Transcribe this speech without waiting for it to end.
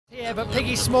here, but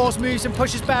Piggy Smalls moves and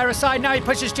pushes Bear aside. Now he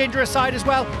pushes Ginger aside as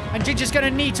well, and Ginger's going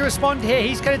to need to respond here.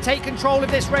 He's going to take control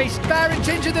of this race. Bear and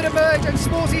Ginger that emerge, and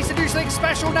Smalls needs to do something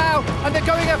special now, and they're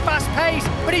going at fast pace,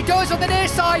 but he does on the near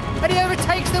side, and he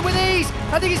overtakes them with ease.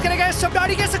 I think he's going to get some,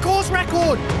 and he gets a course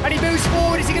record, and he moves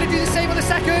forward. Is he going to do the same on the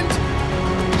second?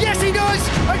 Yes, he does,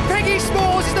 and Piggy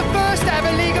Smalls is the first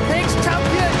ever League of Pigs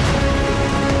champion.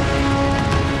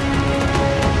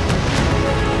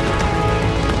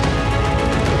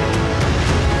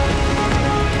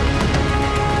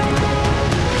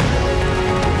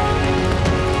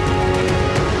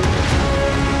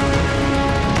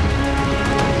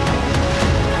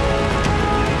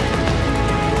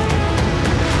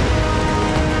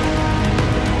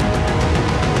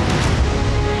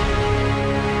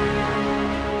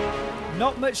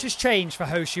 Not much has changed for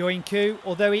Hoshi Oinku,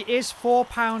 although he is 4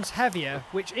 pounds heavier,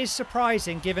 which is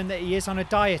surprising given that he is on a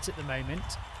diet at the moment.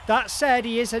 That said,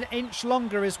 he is an inch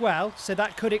longer as well, so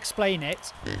that could explain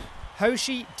it.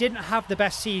 Hoshi didn't have the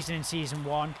best season in Season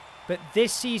 1, but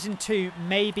this Season 2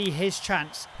 may be his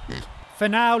chance. For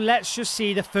now, let's just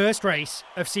see the first race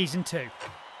of Season 2.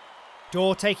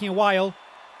 Door taking a while.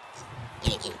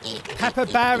 Pepper,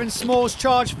 Bear and Smalls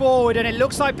charge forward, and it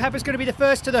looks like Pepper's going to be the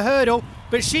first to the hurdle,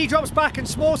 but she drops back and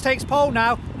Smalls takes pole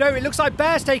now. No, it looks like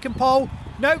Bear's taken pole.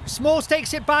 No, Smalls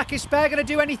takes it back. Is Bear going to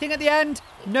do anything at the end?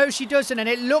 No, she doesn't, and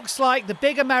it looks like the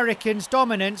big American's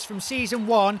dominance from Season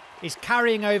 1 is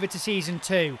carrying over to Season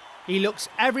 2. He looks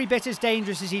every bit as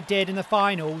dangerous as he did in the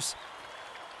finals.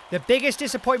 The biggest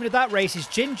disappointment of that race is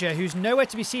Ginger, who's nowhere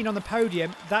to be seen on the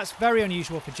podium. That's very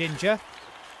unusual for Ginger.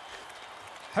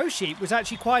 Hoshi was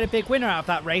actually quite a big winner out of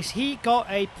that race. He got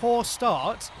a poor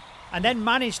start and then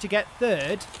managed to get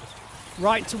third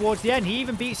right towards the end. He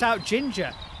even beats out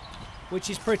Ginger, which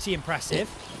is pretty impressive.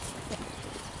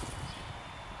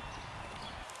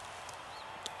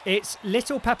 It's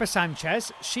little Pepper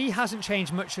Sanchez. She hasn't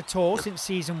changed much at all since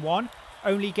Season 1,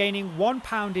 only gaining 1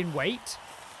 pound in weight.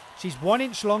 She's 1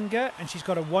 inch longer and she's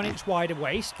got a 1 inch wider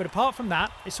waist, but apart from that,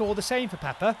 it's all the same for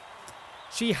Pepper.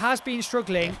 She has been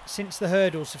struggling since the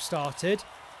hurdles have started.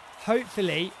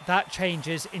 Hopefully that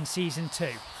changes in Season 2.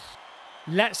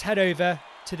 Let's head over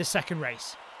to the second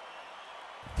race.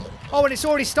 Oh, and it's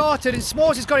already started, and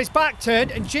Smalls has got his back turned,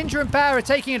 and Ginger and Bear are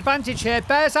taking advantage here.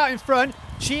 Bear's out in front.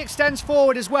 She extends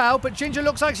forward as well, but Ginger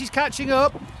looks like she's catching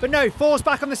up. But no, falls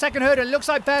back on the second hurdle. It looks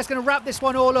like Bear's going to wrap this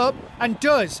one all up, and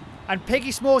does. And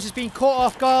Piggy Smalls has been caught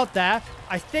off guard there.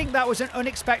 I think that was an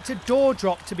unexpected door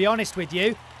drop, to be honest with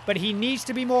you. But he needs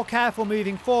to be more careful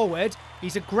moving forward.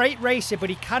 He's a great racer, but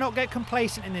he cannot get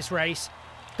complacent in this race.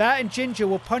 Bear and Ginger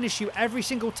will punish you every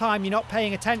single time you're not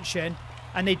paying attention,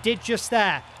 and they did just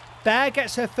there. Bear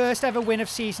gets her first ever win of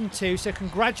Season 2, so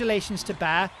congratulations to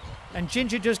Bear. And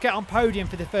Ginger does get on podium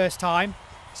for the first time,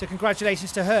 so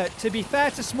congratulations to her. To be fair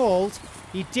to Smalls,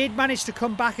 he did manage to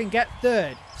come back and get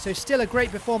third, so still a great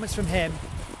performance from him,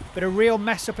 but a real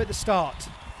mess up at the start.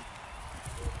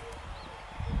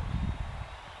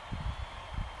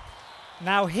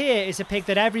 Now here is a pig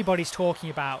that everybody's talking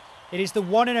about. It is the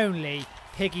one and only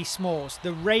Piggy Smalls,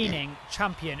 the reigning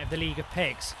champion of the League of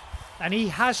Pigs. And he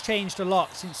has changed a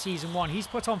lot since Season 1. He's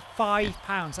put on 5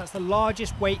 pounds. That's the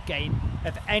largest weight gain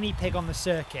of any pig on the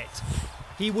circuit.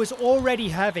 He was already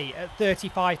heavy at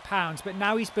 35 pounds, but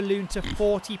now he's ballooned to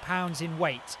 40 pounds in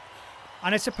weight.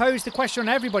 And I suppose the question on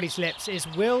everybody's lips is,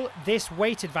 will this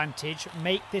weight advantage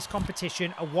make this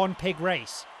competition a one-pig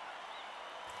race?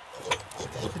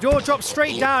 The door drops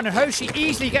straight down and Hoshi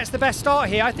easily gets the best start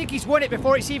here. I think he's won it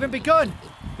before it's even begun.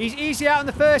 He's easy out in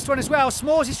the first one as well.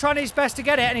 Smalls is trying his best to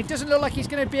get it, and it doesn't look like he's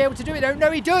going to be able to do it. No,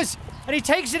 he does. And he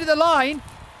takes it to the line.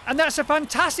 And that's a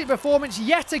fantastic performance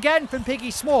yet again from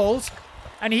Piggy Smalls.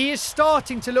 And he is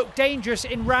starting to look dangerous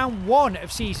in round 1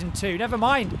 of Season 2. Never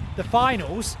mind the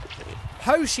finals.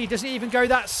 Hoshi doesn't even go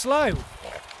that slow.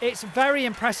 It's very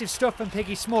impressive stuff from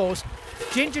Piggy Smalls.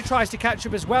 Ginger tries to catch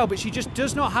up as well, but she just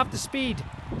does not have the speed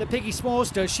that Piggy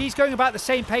Smalls does. She's going about the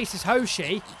same pace as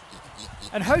Hoshi.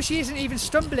 And Hoshi isn't even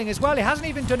stumbling as well. He hasn't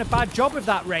even done a bad job of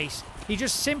that race. He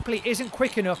just simply isn't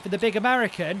quick enough for the big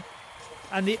American.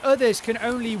 And the others can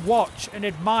only watch and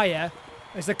admire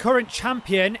as the current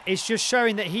champion is just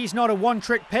showing that he's not a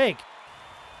one-trick pig.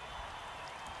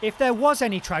 If there was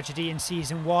any tragedy in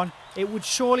Season 1, it would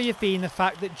surely have been the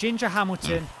fact that Ginger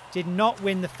Hamilton did not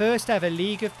win the first ever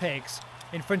League of Pigs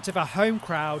in front of a home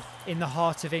crowd in the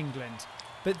heart of England.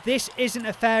 But this isn't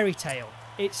a fairy tale,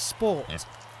 it's sport.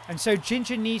 And so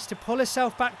Ginger needs to pull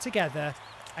herself back together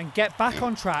and get back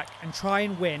on track and try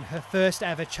and win her first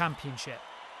ever championship.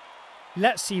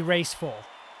 Let's see race 4.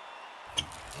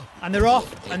 And they're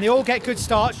off, and they all get good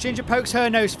starts. Ginger pokes her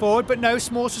nose forward, but no,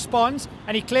 Smalls responds,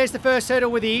 and he clears the first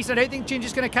hurdle with ease. I don't think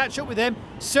Ginger's going to catch up with him.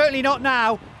 Certainly not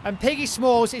now. And Piggy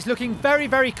Smalls is looking very,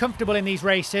 very comfortable in these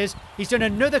races. He's done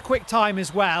another quick time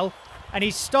as well, and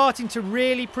he's starting to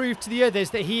really prove to the others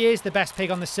that he is the best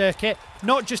pig on the circuit,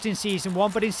 not just in Season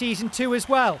 1, but in Season 2 as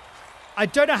well. I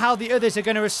don't know how the others are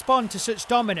going to respond to such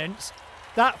dominance.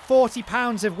 That 40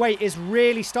 pounds of weight is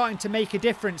really starting to make a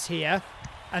difference here.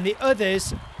 And the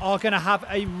others are going to have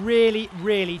a really,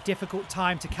 really difficult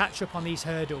time to catch up on these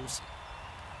hurdles.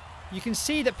 You can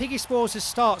see that Piggy Smalls'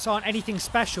 starts aren't anything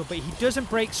special, but he doesn't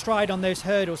break stride on those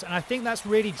hurdles, and I think that's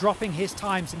really dropping his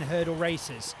times in the hurdle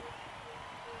races.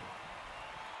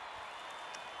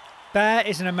 Bear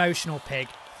is an emotional pig.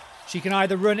 She can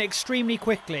either run extremely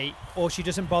quickly or she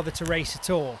doesn't bother to race at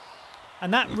all.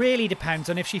 And that really depends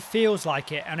on if she feels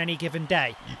like it on any given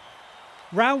day.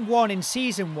 Round 1 in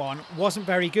Season 1 wasn't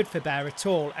very good for Bear at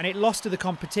all, and it lost to the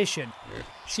competition.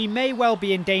 She may well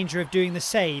be in danger of doing the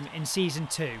same in Season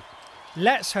 2.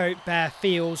 Let's hope Bear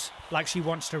feels like she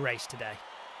wants to race today.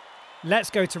 Let's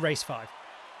go to race 5.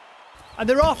 And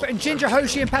they're off, and Ginger,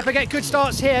 Hoshi and Pepper get good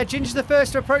starts here. Ginger's the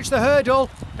first to approach the hurdle,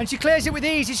 and she clears it with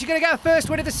ease. Is she going to get her first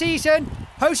win of the season?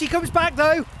 Hoshi comes back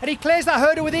though, and he clears that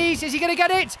hurdle with ease. Is he going to get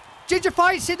it? Ginger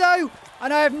fights it though,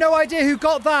 and I have no idea who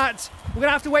got that. We're going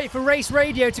to have to wait for race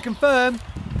radio to confirm.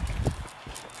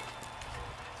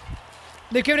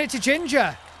 They've given it to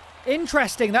Ginger.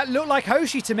 Interesting, that looked like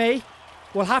Hoshi to me.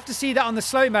 We'll have to see that on the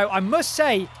slow-mo. I must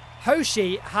say,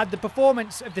 Hoshi had the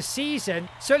performance of the season,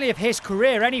 certainly of his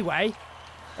career anyway,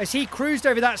 as he cruised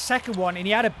over that second one and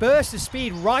he had a burst of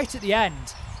speed right at the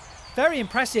end. Very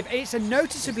impressive. It's a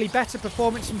noticeably better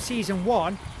performance from Season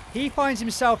 1. He finds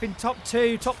himself in top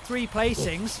 2, top 3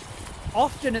 placings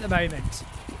often at the moment.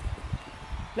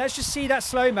 Let's just see that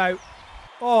slow-mo.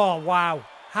 Oh, wow.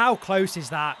 How close is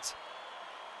that?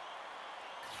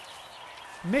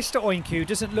 Mr. Oinku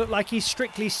doesn't look like he's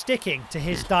strictly sticking to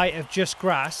his diet of just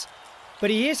grass, but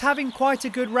he is having quite a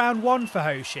good round 1 for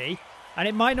Hoshi, and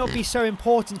it might not be so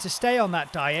important to stay on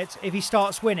that diet if he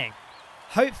starts winning.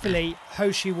 Hopefully,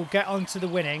 Hoshi will get onto the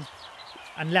winning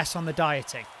and less on the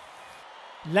dieting.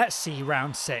 Let's see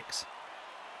round 6.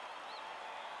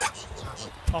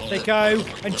 Off they go.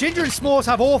 And Ginger and Smalls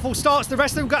have awful starts. The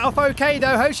rest of them got off okay,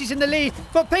 though. Hoshi's in the lead.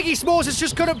 But Piggy Smalls has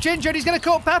just cut up Ginger and he's going to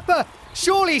cut Pepper.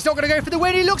 Surely he's not going to go for the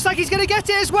win. He looks like he's going to get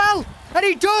it as well. And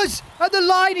he does. At the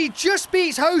line, he just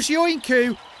beats Hoshi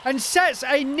Oinku and sets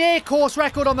a near-course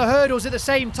record on the hurdles at the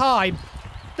same time.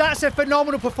 That's a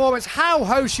phenomenal performance. How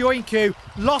Hoshi Oinku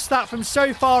lost that from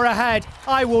so far ahead,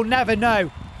 I will never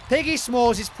know. Piggy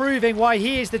Smalls is proving why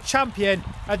he is the champion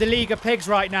of the League of Pigs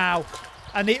right now.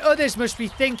 And the others must be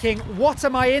thinking, what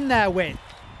am I in there with?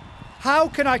 How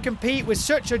can I compete with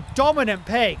such a dominant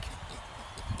pig?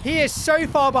 He is so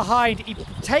far behind. He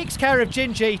takes care of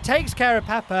Ginger, he takes care of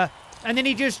Pepper, and then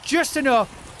he does just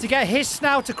enough to get his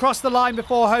snout across the line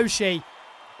before Hoshi.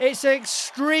 It's an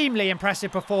extremely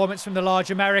impressive performance from the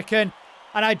large American,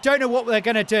 and I don't know what they're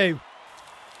going to do.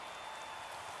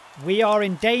 We are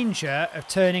in danger of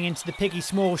turning into the Piggy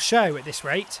Smalls show at this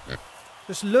rate.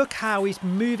 Just look how he's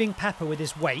moving Pepper with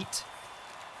his weight.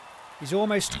 He's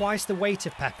almost twice the weight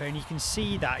of Pepper, and you can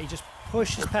see that. He just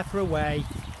pushes Pepper away,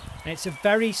 and it's a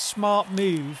very smart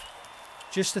move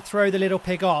just to throw the little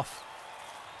pig off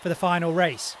for the final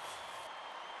race.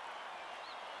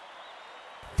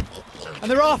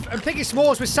 And they're off, and Piggy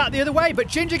Smalls was sat the other way, but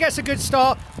Ginger gets a good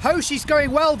start. Hoshi's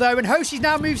going well, though, and Hoshi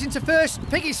now moves into first.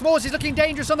 Piggy Smalls is looking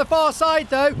dangerous on the far side,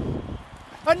 though.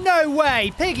 And no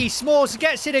way, Piggy Smalls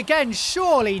gets it again,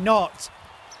 surely not.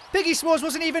 Piggy Smalls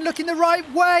wasn't even looking the right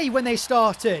way when they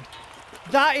started.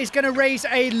 That is going to raise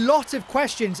a lot of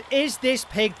questions. Is this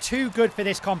pig too good for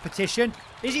this competition?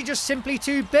 Is he just simply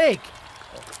too big?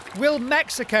 Will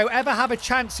Mexico ever have a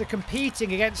chance of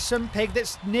competing against some pig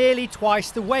that's nearly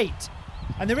twice the weight?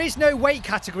 And there is no weight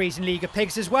categories in League of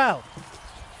Pigs as well.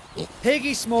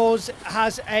 Piggy Smalls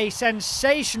has a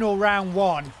sensational round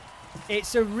 1.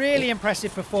 It's a really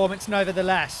impressive performance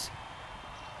nevertheless.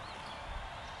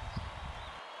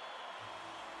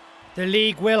 The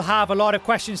league will have a lot of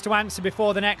questions to answer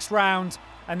before the next round,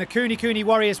 and the Kuni Kuni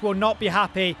Warriors will not be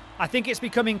happy. I think it's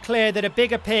becoming clear that a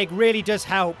bigger pig really does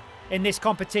help in this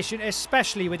competition,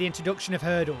 especially with the introduction of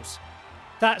hurdles.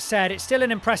 That said, it's still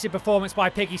an impressive performance by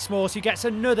Piggy Smalls, who gets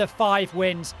another 5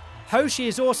 wins. Hoshi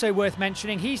is also worth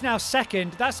mentioning. He's now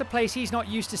second. That's a place he's not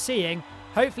used to seeing.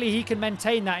 Hopefully he can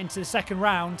maintain that into the second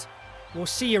round. We'll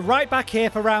see you right back here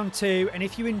for round 2. And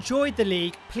if you enjoyed the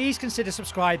league, please consider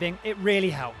subscribing. It really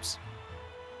helps.